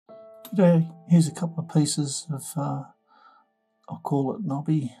Today, here's a couple of pieces of, I'll call it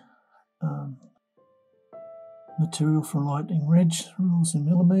Nobby material from Lightning Ridge, rules in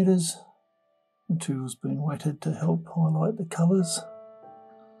millimetres. Material's been wetted to help highlight the colours.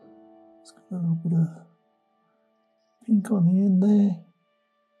 It's got a little bit of pink on the end there.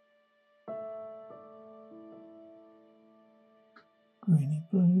 Greeny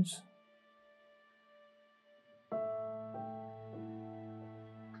blues.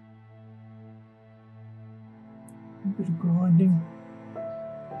 A bit of grinding.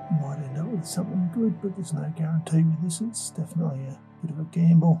 You might end up with something good, but there's no guarantee with this. It's definitely a bit of a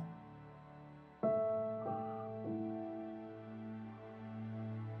gamble.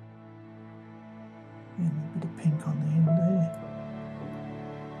 And a bit of pink on the end there.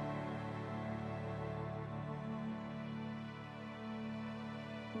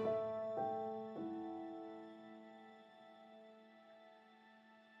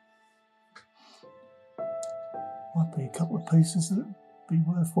 Might be a couple of pieces that would be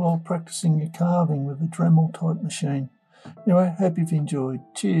worthwhile practicing your carving with a Dremel type machine. Anyway, hope you've enjoyed.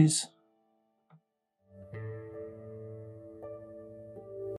 Cheers.